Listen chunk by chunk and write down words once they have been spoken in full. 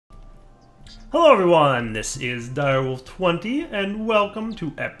Hello everyone, this is Direwolf20 and welcome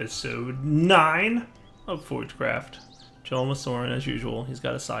to episode 9 of Forgecraft. Chilling with Soren as usual. He's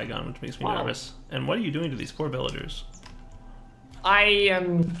got a Saigon, which makes me nervous. And what are you doing to these poor villagers? I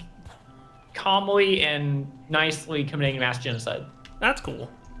am calmly and nicely committing mass genocide. That's cool.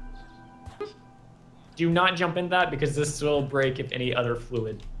 Do not jump in that because this will break if any other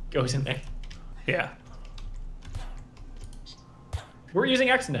fluid goes in there. Yeah. We're using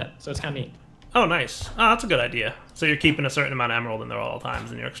espernet, so it's kind of neat. Oh, nice. Oh, that's a good idea. So you're keeping a certain amount of emerald in there at all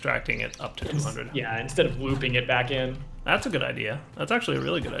times and you're extracting it up to 200. Yeah, instead of looping it back in. That's a good idea. That's actually a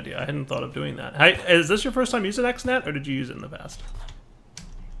really good idea. I hadn't thought of doing that. Hey, is this your first time using XNet or did you use it in the past?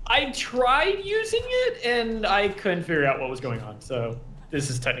 I tried using it and I couldn't figure out what was going on, so this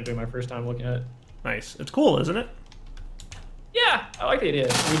is technically my first time looking at it. Nice. It's cool, isn't it? Yeah, I like the idea.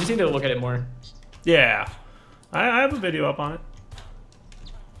 We just need to look at it more. Yeah. I have a video up on it.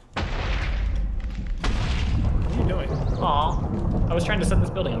 What are you doing? Aw, I was trying to set this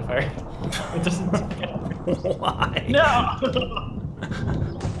building on fire. It doesn't. Why? No!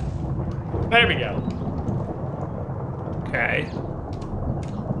 There we go. Okay.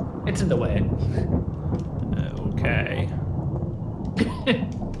 It's in the way. Okay.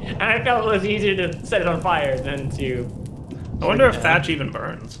 And I felt it was easier to set it on fire than to... I wonder if thatch even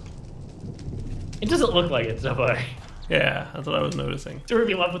burns. It doesn't look like it so far. Yeah, that's what I was noticing. So we'd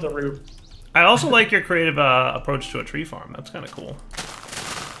be left with a roof. I also like your creative approach to a tree farm. That's kind of cool.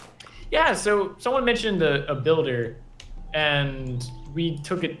 Yeah, so someone mentioned a builder, and we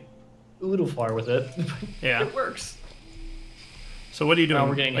took it a little far with it. Yeah. It works. So what are you doing?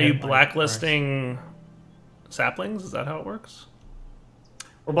 We're getting Are you blacklisting saplings? Is that how it works?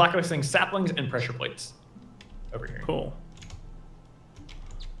 We're blacklisting saplings and pressure plates over here. Cool.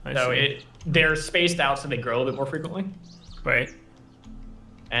 So they're spaced out so they grow a little bit more frequently. Right.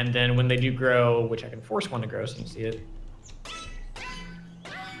 And then when they do grow, which I can force one to grow so you can see it.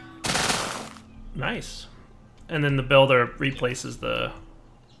 Nice. And then the builder replaces the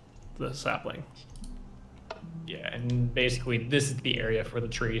sapling. Yeah, and basically this is the area for the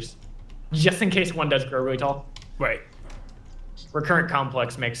trees. Just in case one does grow really tall. Right. Recurrent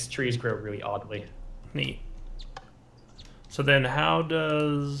complex makes trees grow really oddly. Neat. So then how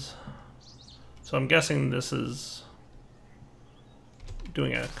does... So I'm guessing this is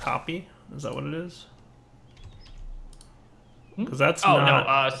doing a copy? Is that what it is? Because that's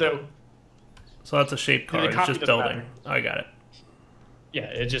not... So that's a shape card. It's just building. Matter. I got it. Yeah,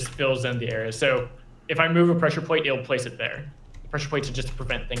 it just fills in the area. So if I move a pressure plate, it'll place it there. The pressure plates are just to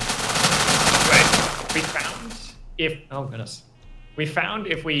prevent things. Right. We found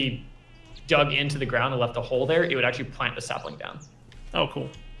if we dug into the ground and left a hole there, it would actually plant the sapling down. Oh, cool.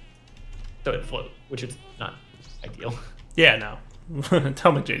 So it'd float, which is not ideal. Yeah, no.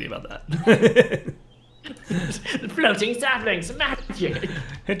 Tell McJD about that. The floating saplings, magic.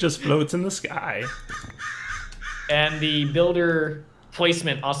 It just floats in the sky. And the builder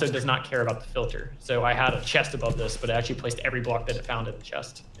placement also does not care about the filter. So I had a chest above this, but I actually placed every block that it found in the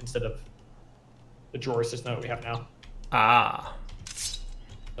chest instead of the drawer system that we have now. Ah.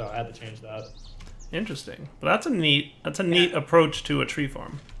 So I had to change that. Interesting. But that's a neat approach to a tree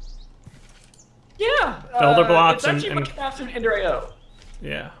farm. Yeah. Builder blocks it's actually much faster than Ender IO.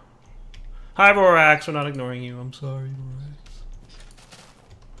 Yeah. Hi, Vorax. We're not ignoring you. I'm sorry, Vorax.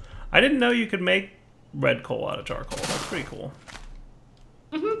 I didn't know you could make red coal out of charcoal. That's pretty cool.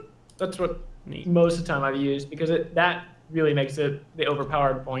 Mm-hmm. That's what Neat. most of the time I've used because that really makes it the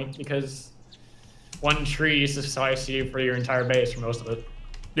overpowered point because one tree suffices you for your entire base for most of it.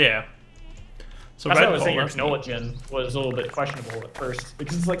 Yeah. So that's red why I was coal, saying your that's canola gen was a little bit questionable at first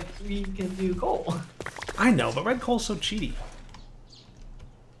because it's like we can do coal. I know, but red coal's so cheaty.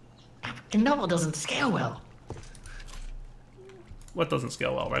 Canola doesn't scale well. What doesn't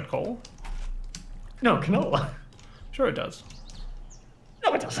scale well? Red coal? No, canola. Sure it does.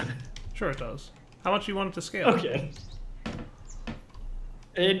 No, it doesn't. Sure it does. How much do you want it to scale? Okay.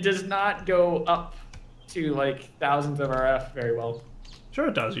 It does not go up to like thousands of RF very well. Sure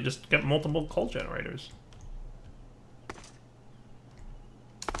it does. You just get multiple coal generators.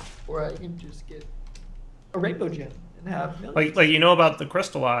 Or I can just get a rainbow gen and have millions. Like you know about the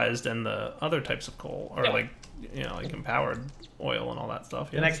crystallized and the other types of coal, or Yeah. like like empowered oil and all that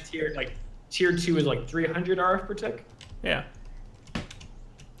stuff. The next tier, like tier 2 is like 300 RF per tick. Yeah.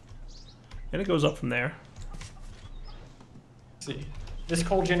 And it goes up from there. Let's see. This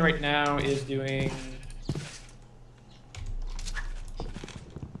coal gen right now is doing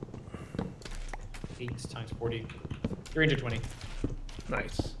 8 times 40. 320.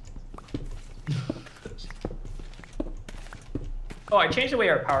 Nice. Oh, I changed the way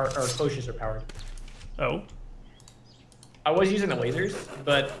our cloches are powered. Oh. I was using the lasers,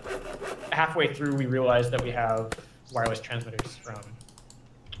 but halfway through we realized that we have wireless transmitters from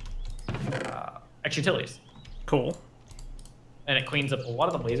X-Utilities. Cool. And it cleans up a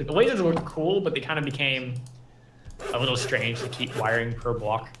lot of the lasers. The lasers look cool, but they kind of became a little strange to keep wiring per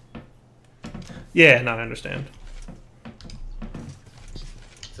block. Yeah, no, I understand.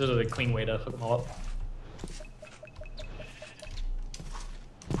 So this is a clean way to hook them all up.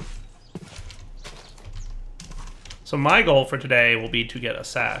 So my goal for today will be to get a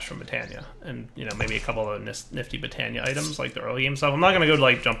Sash from Britannia, and maybe a couple of nifty Britannia items like the early game stuff. I'm not gonna go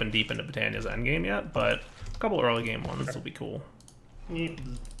like jumping deep into Britannia's endgame yet, but a couple early game ones will be cool. Meep.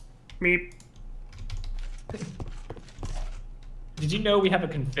 Meep. Did you know we have a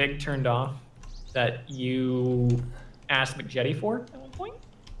config turned off that you asked McJetty for at one point?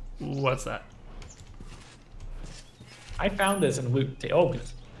 What's that? I found this in loot. Oh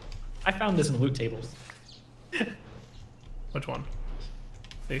goodness! I found this in loot tables. Which one?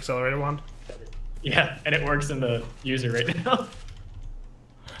 The accelerator wand? Yeah, and it works in the user right now.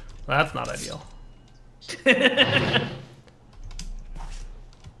 That's not ideal.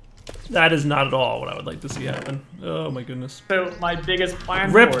 That is not at all what I would like to see happen. Oh my goodness. So my biggest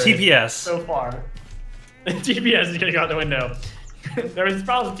plan RIP for TPS. it so far. TPS is gonna go out the window. There was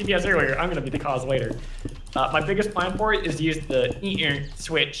problems with TPS earlier. I'm gonna be the cause later. My biggest plan for it is to use the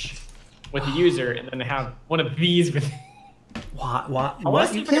switch with the user, and then have one of these with. What? I want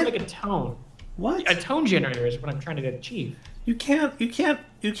to see if I can make a tone. What? A tone generator is what I'm trying to achieve. You can't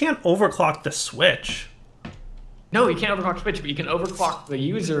overclock the switch. No, you can't overclock the switch, but you can overclock the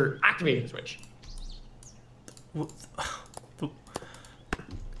user activating the switch.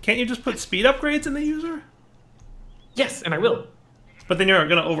 Can't you just put speed upgrades in the user? Yes, and I will. But then you're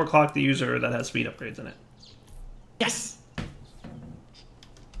gonna overclock the user that has speed upgrades in it. Yes.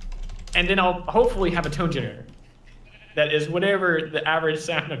 And then I'll hopefully have a tone generator that is whatever the average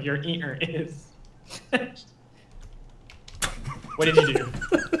sound of your ear is. What did you do?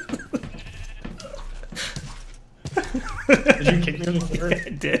 Did you kick me on the server? I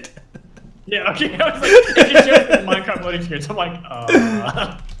did. Yeah, okay. I was like, it just shows the Minecraft loading screen, so I'm like,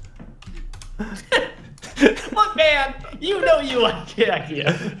 Look, man, you know you like the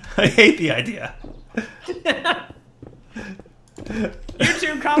idea. I hate the idea.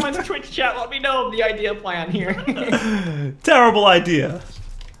 YouTube comments, Twitch chat, let me know of the idea plan here. Terrible idea.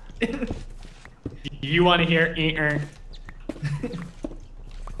 You want to hear eater?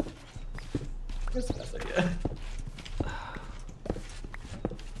 What's the best idea?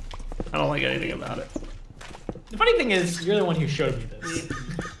 I don't like anything about it. The funny thing is, you're the one who showed me this.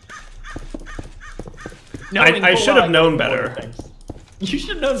 I should have known better. You should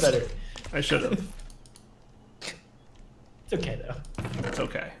have known better. I should have. It's okay though. It's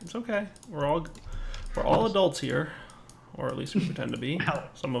okay. It's okay. We're all adults here, or at least we pretend to be. Wow.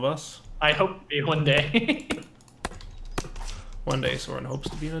 Some of us. I hope to be one day. One day, Soren hopes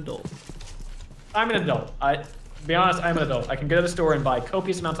to be an adult. I'm an adult. To be honest, I'm an adult. I can go to the store and buy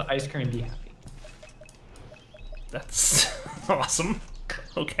copious amounts of ice cream and be happy. That's awesome.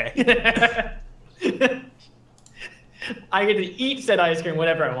 Okay. I get to eat said ice cream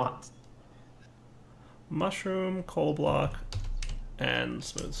whenever I want. Mushroom, coal block, and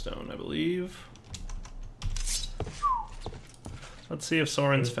smooth stone, I believe. Let's see if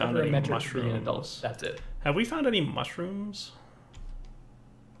Soren's found any mushrooms. That's it. Have we found any mushrooms?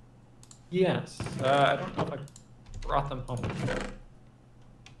 Yes. I don't know if I brought them home.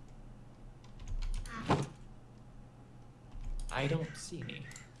 I don't see any.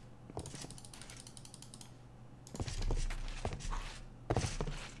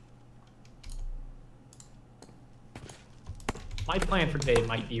 My plan for today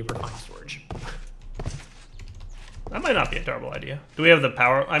might be refined storage. That might not be a terrible idea. Do we have the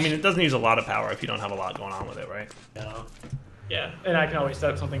power? I mean, it doesn't use a lot of power if you don't have a lot going on with it, right? No. Yeah, and I can always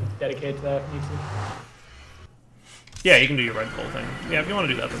set up something dedicated to that if I need to. Yeah, you can do your red coal thing. Yeah, if you want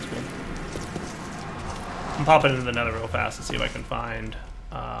to do that, that's cool. I'm popping into the nether real fast to see if I can find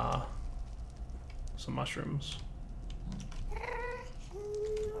some mushrooms.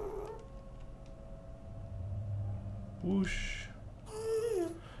 Whoosh.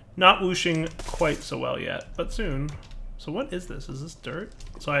 Not whooshing quite so well yet, but soon. So what is this? Is this dirt?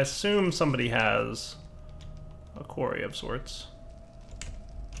 So I assume somebody has a quarry of sorts.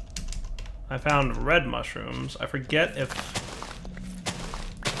 I found red mushrooms. I forget if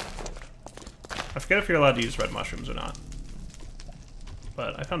you're allowed to use red mushrooms or not.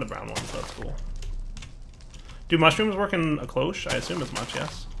 But I found a brown one, so that's cool. Do mushrooms work in a cloche? I assume as much,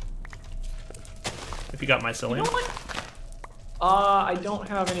 yes. If you got mycelium. You know what? I don't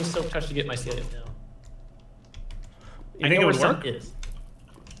have any silk touch to get my seal now. You think it would work? Is.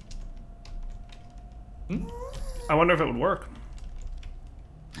 I wonder if it would work.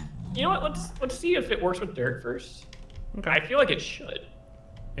 You know what? Let's see if it works with dirt first. Okay. I feel like it should.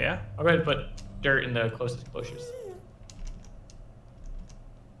 Yeah. I'll go ahead and put dirt in the closest bushes.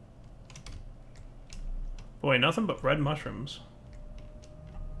 Boy, nothing but red mushrooms.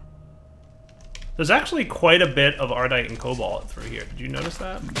 There's actually quite a bit of Ardite and Cobalt through here. Did you notice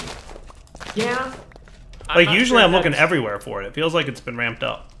that? Yeah. Like, usually I'm looking everywhere for it. It feels like it's been ramped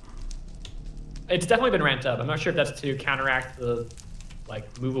up. It's definitely been ramped up. I'm not sure if that's to counteract the,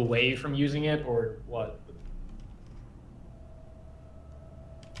 like, move away from using it or what.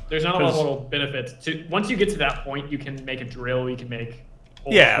 There's not a lot of little benefits. Once you get to that point, you can make a drill, you can make...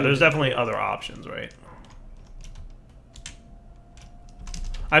 Yeah, there's definitely other options, right?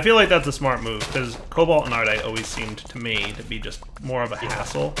 I feel like that's a smart move, because Cobalt and Ardite always seemed to me to be just more of a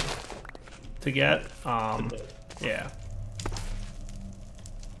hassle to get. Yeah.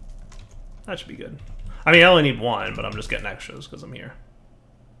 That should be good. I mean, I only need one, but I'm just getting extras because I'm here.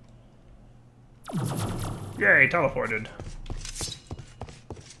 Yay, teleported.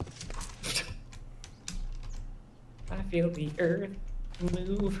 I feel the earth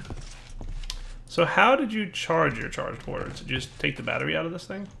move. So how did you charge your charge porters? Did you just take the battery out of this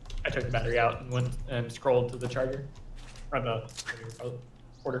thing? I took the battery out and went and scrolled to the charger. Or the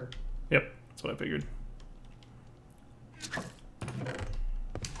porter. Yep, that's what I figured.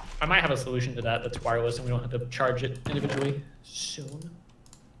 I might have a solution to that that's wireless and we don't have to charge it individually soon.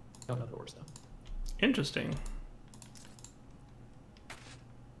 Don't know if it works though. Interesting.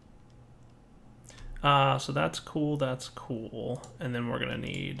 So that's cool, that's cool. And then we're gonna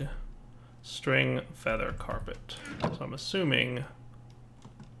need string, feather, carpet. So I'm assuming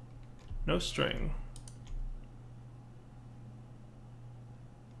no string.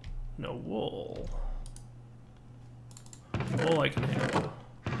 No wool. Wool I can handle.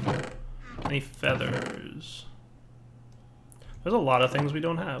 Any feathers? There's a lot of things we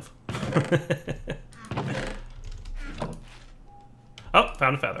don't have. Oh,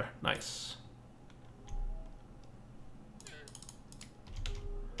 found a feather. Nice.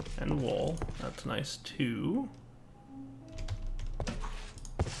 And wool. That's nice too.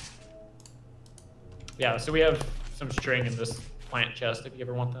 Yeah, so we have some string in this plant chest if you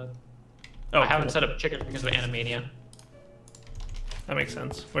ever want that. Oh, I haven't cool. set up chicken because of Animania. That makes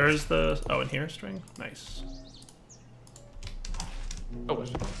sense. Where is the... Oh, in here, string? Nice. Oh,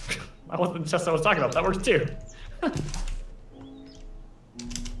 that wasn't the chest I was talking about. That works too.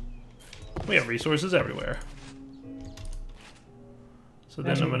 We have resources everywhere. So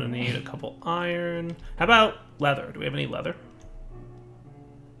then I'm going to need a couple iron. How about leather? Do we have any leather?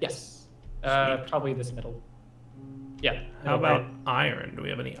 Yes. Probably this middle. Yeah. How about iron? Do we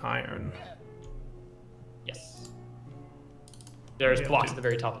have any iron? Yes. There's blocks at the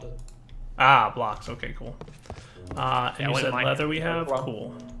very top of it. Ah, blocks. Okay, cool. And Yeah, you said mine. leather we have? Well.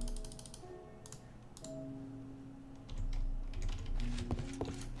 Cool.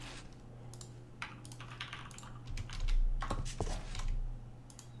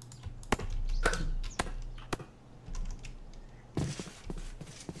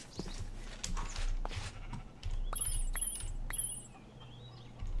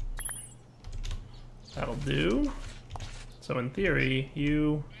 That'll do. So in theory,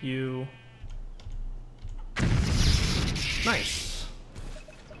 you... Nice.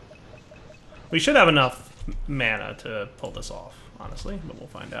 We should have enough mana to pull this off, honestly, but we'll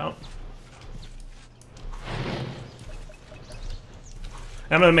find out.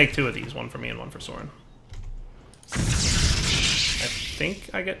 I'm gonna make two of these, one for me and one for Soren. I think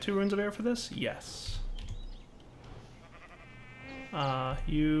I get 2 runes of air for this? Yes.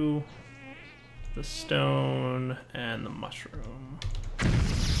 You... the stone, and the mushroom.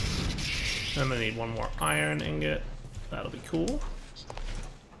 I'm gonna need one more iron ingot. That'll be cool.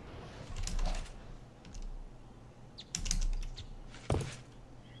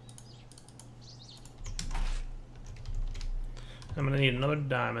 I'm gonna need another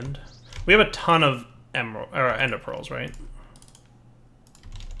diamond. We have a ton of emerald or ender pearls, right?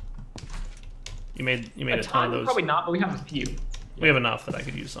 You made a ton of those. Probably not, but we have a few. We have enough that I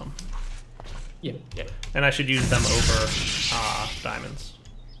could use some. Yeah, yeah. And I should use them over diamonds.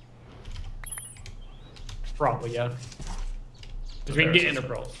 Probably, yeah. Because we can get ender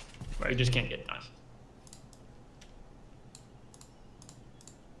pearls. Right. We just can't get diamonds.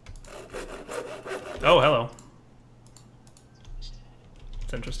 Oh, hello.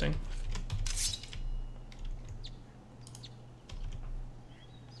 It's interesting.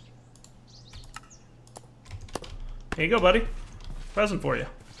 Here you go, buddy. Present for you.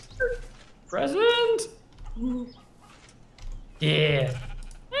 Present. Yeah.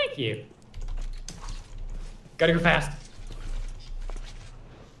 Thank you. Gotta go fast.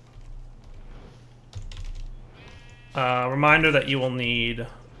 Reminder that you will need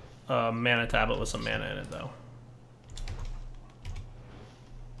a mana tablet with some mana in it, though.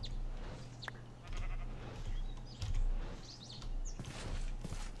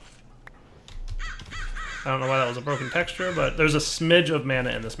 I don't know why that was a broken texture, but there's a smidge of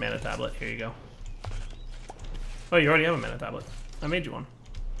mana in this mana tablet. Here you go. Oh, you already have a mana tablet. I made you one.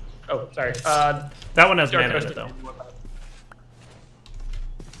 Oh, sorry. That one has mana in it, though.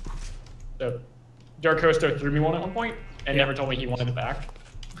 So, Dark Coaster threw me one at one point and never told me he wanted it back.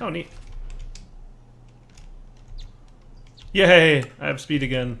 Oh, neat. Yay! I have speed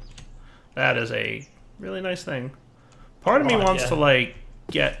again. That is a really nice thing. Part of me wants to, like,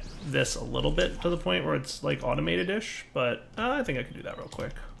 get this a little bit to the point where it's, like, automated-ish, but I think I can do that real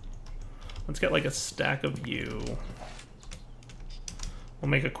quick. Let's get, like, a stack of you. We'll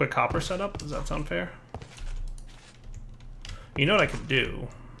make a quick hopper setup. Does that sound fair? You know what I could do?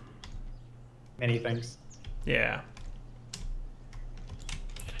 Many things. Yeah.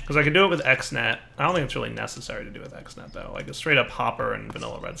 Because I could do it with XNet. I don't think it's really necessary to do with XNet, though. Like, a straight-up hopper and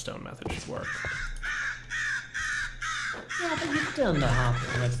vanilla redstone method should work. Yeah, but you've done the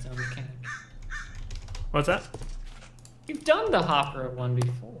hopper redstone mechanic. What's that? You've done the hopper one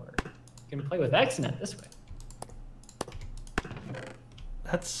before. You can play with XNet this way.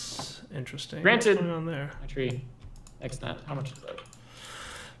 That's interesting. Granted, what's going on there? Actually, XNet, how much is that?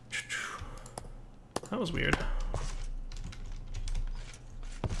 That was weird.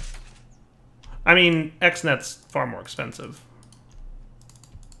 I mean, XNet's far more expensive.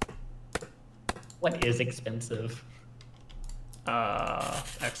 What is expensive?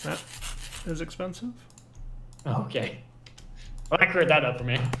 XNet is expensive. Oh, okay. Well, that cleared that up for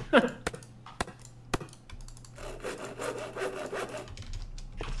me.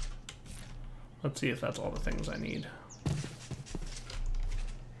 Let's see if that's all the things I need.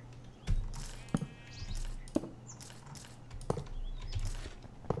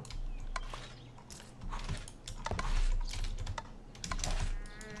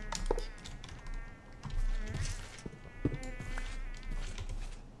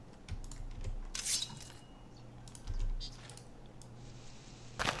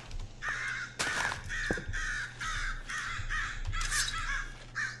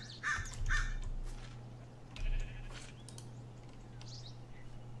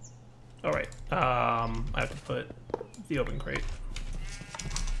 All right, I have to put the open crate.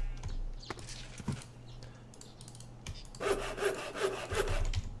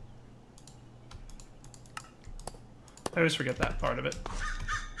 I always forget that part of it.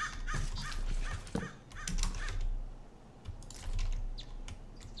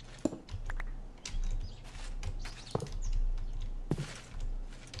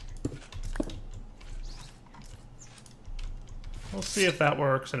 We'll see if that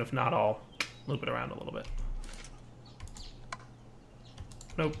works, and if not, I'll loop it around a little bit.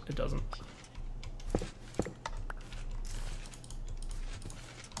 Nope, it doesn't.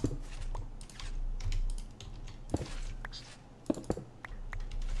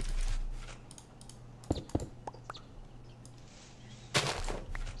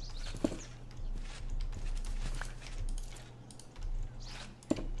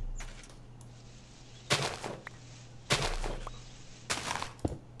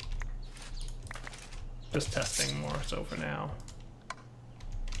 Just testing more so for now.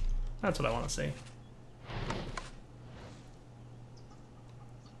 That's what I want to see.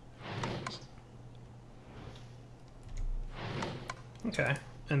 Okay,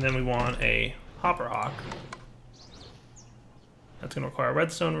 and then we want a hopper hawk. That's going to require a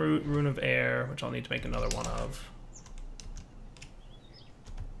redstone root, rune of air, which I'll need to make another one of.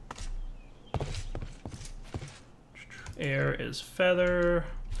 Air is feather,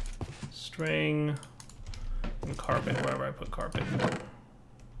 string, and carpet, wherever I put carpet.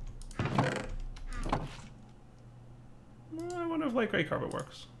 I wonder if light gray carpet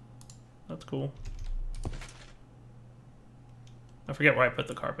works. That's cool. I forget where I put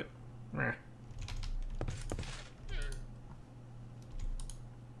the carpet. Meh.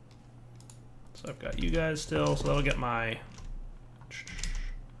 So I've got you guys still, so that'll get my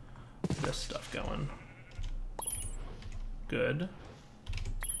this stuff going. Good.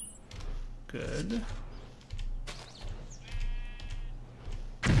 Good.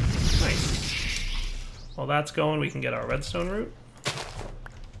 Nice. While that's going, we can get our redstone root. Which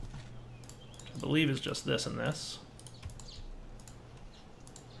I believe is just this and this.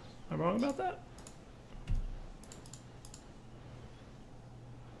 Am I wrong about that?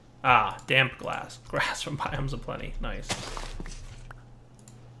 Ah, damp glass. Grass from biomes of plenty. Nice.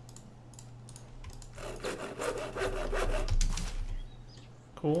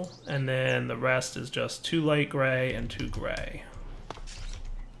 Cool. And then the rest is just 2 light gray and 2 gray.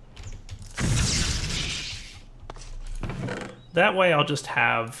 That way I'll just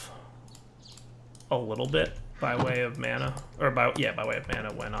have a little bit by way of mana. Or by way of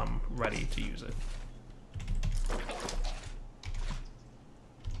mana when I'm ready to use it.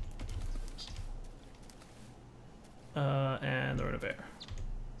 And the Root of Air.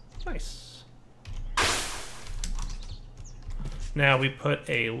 Nice. Now we put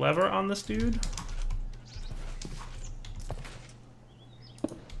a lever on this dude.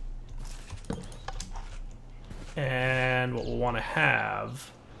 And what we'll want to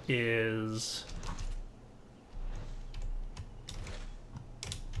have is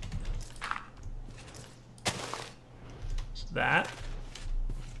that.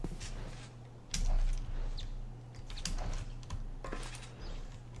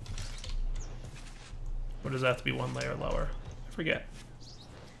 Or does that have to be 1 layer lower? I forget.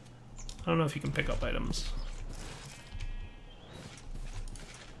 I don't know if you can pick up items.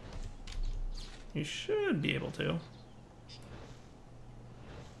 You should be able to.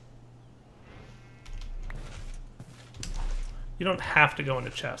 You don't have to go into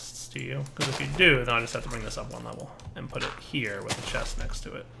chests, do you? Because if you do, then I just have to bring this up 1 level and put it here with the chest next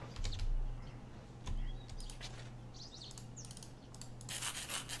to it.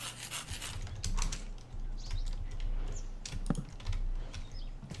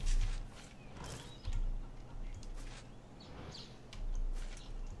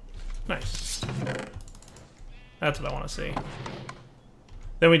 Nice. That's what I want to see.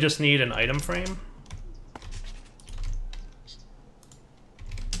 Then we just need an item frame.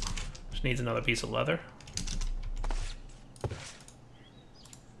 Just needs another piece of leather.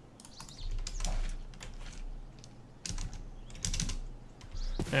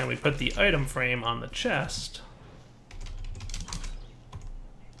 And we put the item frame on the chest.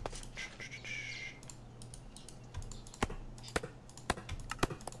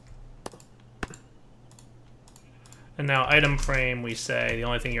 And now item frame, we say the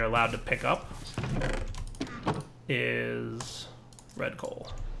only thing you're allowed to pick up is red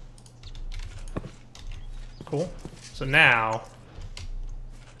coal. Cool. So now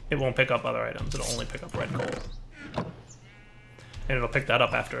it won't pick up other items. It'll only pick up red coal. And it'll pick that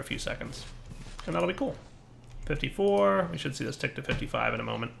up after a few seconds. And that'll be cool. 54. We should see this tick to 55 in a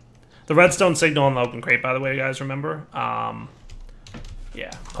moment. The redstone signal in the open crate, by the way, guys, remember?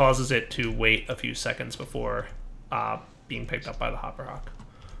 Yeah, causes it to wait a few seconds before being picked up by the Hopper Hawk.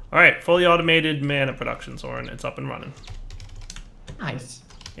 All right, fully automated mana production, Soren. It's up and running. Nice.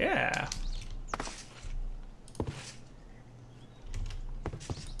 Yeah.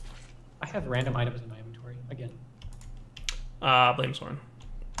 I have random items in my inventory again. Blame Soren.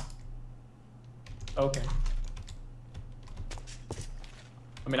 Okay.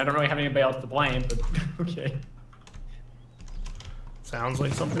 I mean, I don't really have anybody else to blame, but okay. Sounds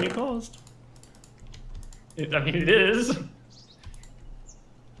like something you caused. I mean, it is.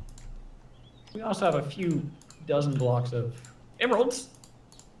 We also have a few dozen blocks of emeralds.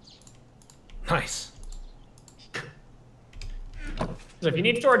 Nice. So if you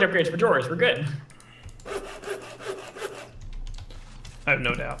need storage upgrades for drawers, we're good. I have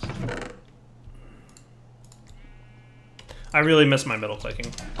no doubt. I really miss my middle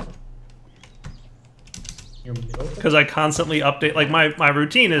clicking. Your middle? Because I constantly update, like my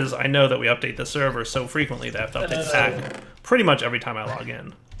routine is I know that we update the server so frequently that I have to update the stack pretty much every time I log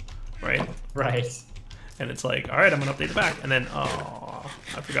in, right? Right. And it's like, all right, I'm gonna update the back, and then oh,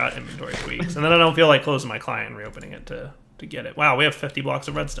 I forgot inventory tweaks, and then I don't feel like closing my client and reopening it to get it. Wow, we have 50 blocks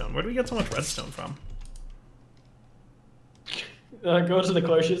of redstone. Where do we get so much redstone from? Go to the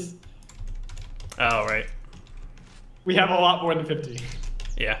cloches. Oh, right. We have a lot more than 50.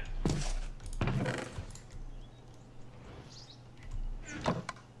 Yeah.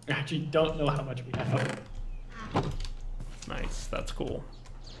 I actually don't know how much we have. Nice, that's cool.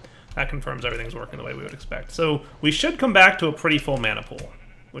 That confirms everything's working the way we would expect. So we should come back to a pretty full mana pool,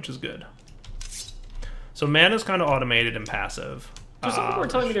 which is good. So mana's kind of automated and passive. So some people were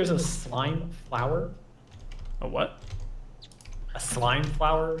telling me there's a slime flower. A what? A slime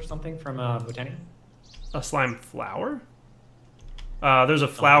flower or something from Botania? A slime flower? There's a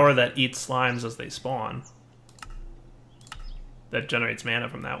flower that eats slimes as they spawn. That generates mana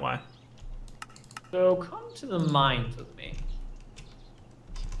from that, why? So come to the mines with me.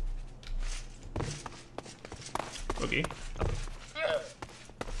 Okay.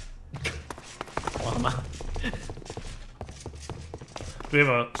 Llama. Do we have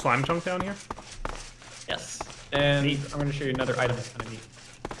a slime chunk down here? Yes. And Neat. I'm going to show you another item that's kind of neat.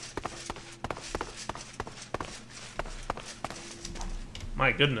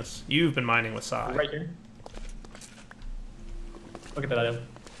 My goodness, you've been mining with Sai. Right here. Look at that item.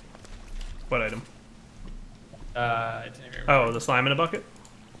 What item? It's in here. Oh, the slime in a bucket?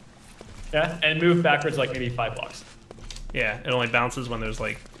 Yeah, and move backwards like maybe 5 blocks. Yeah, it only bounces when there's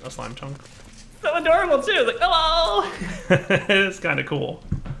like a slime chunk. So adorable too. It's like, hello. It's kind of cool.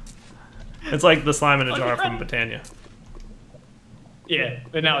 It's like the slime in a Like jar a from friend. Britannia. Yeah,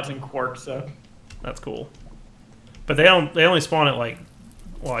 but now it's in quark, so. That's cool. But they only spawn at like,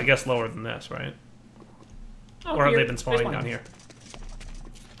 well, I guess lower than this, right? Oh, Or have here. they been spawning down here?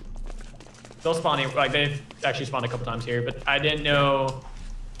 They'll spawn here. Like they've actually spawned a couple times here, but I didn't know.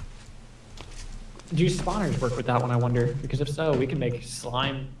 Do spawners work with that one? I wonder, because if so, we can make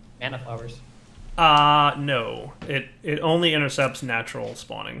slime mana flowers. No. It only intercepts natural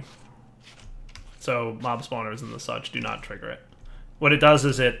spawning. So mob spawners and the such do not trigger it. What it does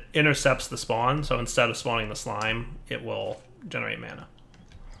is it intercepts the spawn, so instead of spawning the slime, it will generate mana.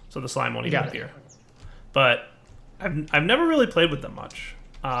 So the slime won't even appear. But I've never really played with them much.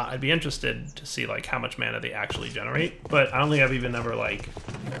 I'd be interested to see like how much mana they actually generate, but I don't think I've even ever like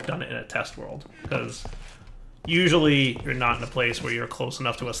done it in a test world, because usually you're not in a place where you're close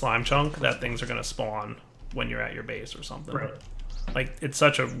enough to a slime chunk that things are going to spawn when you're at your base or something. Right. Like, it's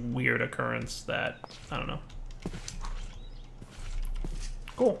such a weird occurrence that, I don't know.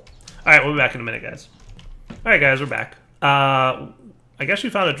 Cool. Alright, we'll be back in a minute, guys. Alright, guys, we're back. I guess you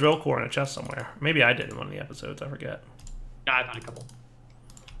found a drill core in a chest somewhere. Maybe I did in one of the episodes, I forget. Yeah, I found a couple.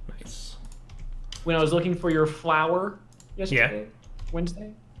 Nice. When I was looking for your flower yesterday,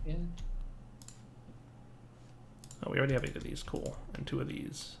 Wednesday, yeah. Oh, we already have 8 of these. Cool. And 2 of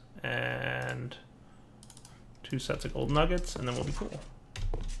these. And 2 sets of gold nuggets, and then we'll be cool.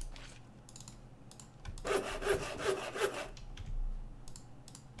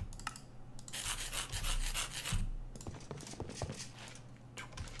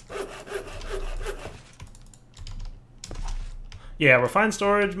 Yeah, refined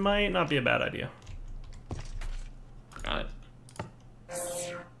storage might not be a bad idea. Got it.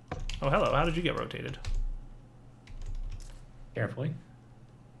 Oh, hello. How did you get rotated? Carefully.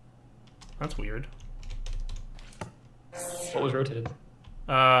 That's weird. What was rotated?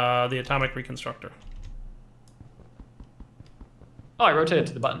 The atomic reconstructor. Oh, I rotated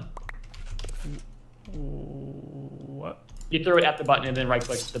to the button. What? You throw it at the button and then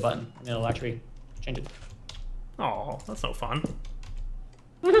right-click the button, and it'll actually change it. Oh, that's no fun.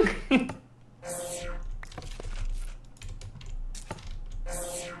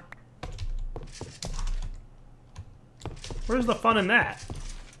 Where's the fun in that?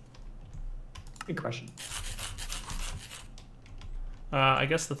 Good question. I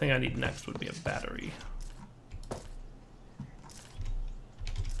guess the thing I need next would be a battery.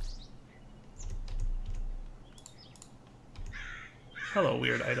 Hello,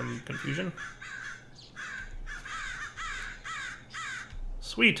 weird item confusion.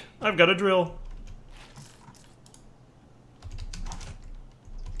 Sweet, I've got a drill.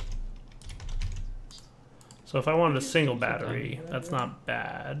 So if I wanted a single battery, that's not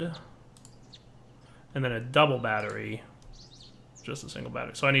bad. And then a double battery, just a single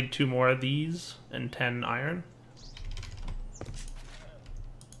battery. So I need 2 more of these and 10 iron.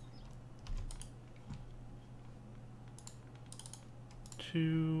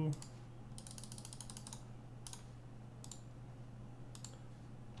 Two.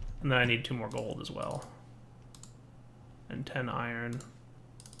 And then I need 2 more gold as well. And 10 iron.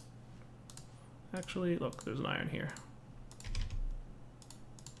 Actually, look, there's an iron here.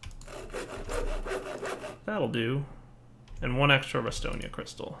 That'll do. And 1 extra Restonia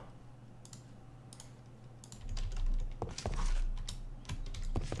crystal.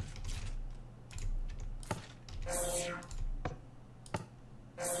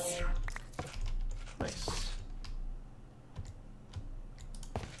 Nice.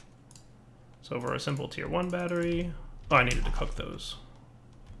 So for a simple tier 1 battery... Oh, I needed to cook those.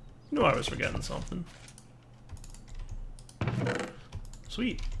 Knew I was forgetting something.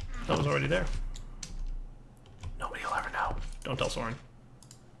 Sweet. That was already there. Nobody will ever know. Don't tell Soren.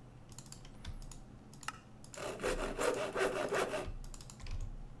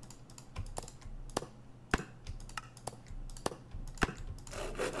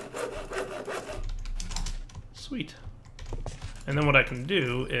 Sweet. And then what I can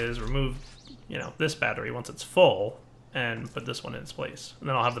do is remove, you know, this battery once it's full and put this one in its place. And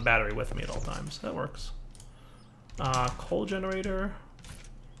then I'll have the battery with me at all times. That works. Coal generator.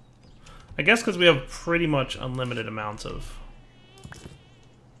 I guess because we have pretty much unlimited amounts of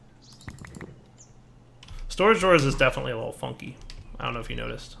Storage drawers is definitely a little funky. I don't know if you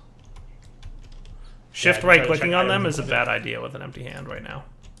noticed. Shift I right tried to clicking check on them items. is a bad idea with an empty hand right now.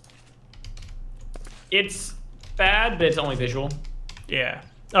 It's bad, but it's only visual. Yeah.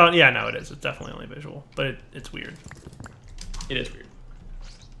 Oh, yeah, no, it is. It's definitely only visual, but it's weird. It is weird.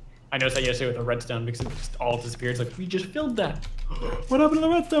 I noticed that yesterday with the redstone because it just all disappeared. It's like, we just filled that. What happened to the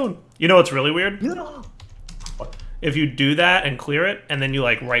redstone? You know what's really weird? What? If you do that and clear it, and then you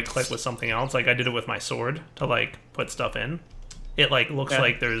like right click with something else, like I did it with my sword to like put stuff in, it like looks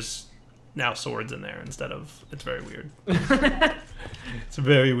like there's now swords in there instead of, it's very weird. It's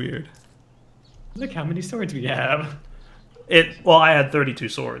very weird. Look how many swords we have. Well, I had 32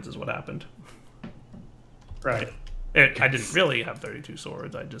 swords is what happened. Right. I didn't really have 32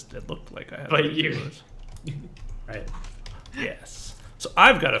 swords. It looked like I had 32 swords. Right. Yes. So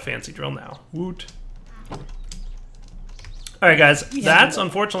I've got a fancy drill now. Woot. All right, guys. That's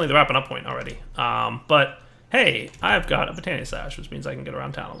unfortunately the wrapping up point already. But hey, I've got a Botania Sash, which means I can get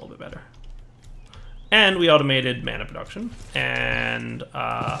around town a little bit better. And we automated mana production, and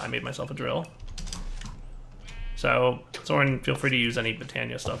I made myself a drill. So, Soren, feel free to use any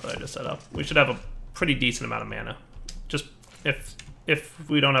Botania stuff that I just set up. We should have a pretty decent amount of mana. Just, if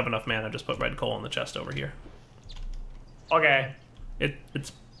we don't have enough mana, just put red coal in the chest over here. Okay.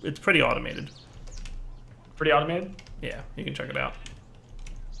 It's pretty automated. Pretty automated? Yeah, you can check it out.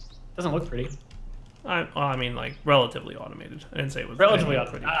 Doesn't look pretty. I mean, like, relatively automated. I didn't say it was Relatively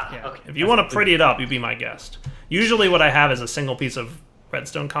pretty. automated. Yeah. Okay. If you want to pretty it up, you'd be my guest. Usually what I have is a single piece of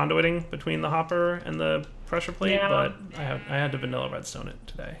redstone conduiting between the hopper and the pressure plate, but I had to vanilla redstone it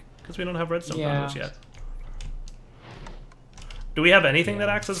today because we don't have redstone conduits yet. Do we have anything that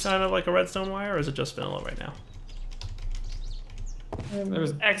acts as kind of like a redstone wire, or is it just vanilla right now? There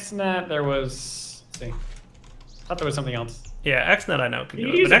was XNet, there was... Let's see. I thought there was something else. Yeah, XNet I know can do You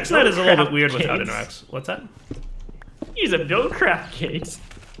it, but use a XNet is a little bit Buildcraft weird with how it case. interacts. What's that? Use a Buildcraft case.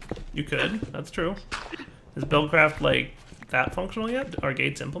 You could. That's true. Is Buildcraft like that functional yet? Are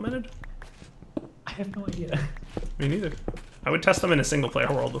gates implemented? I have no idea. Me neither. I would test them in a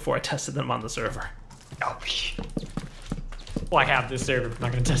single-player world before I tested them on the server. Oh, well, I have this server. I'm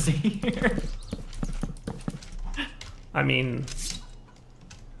not going to test it here. I mean...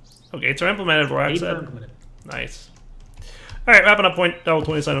 Oh, gates are implemented, Rorak Gates are said. implemented. Nice. Alright, wrapping up point. Double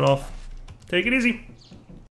 20 signing off. Take it easy.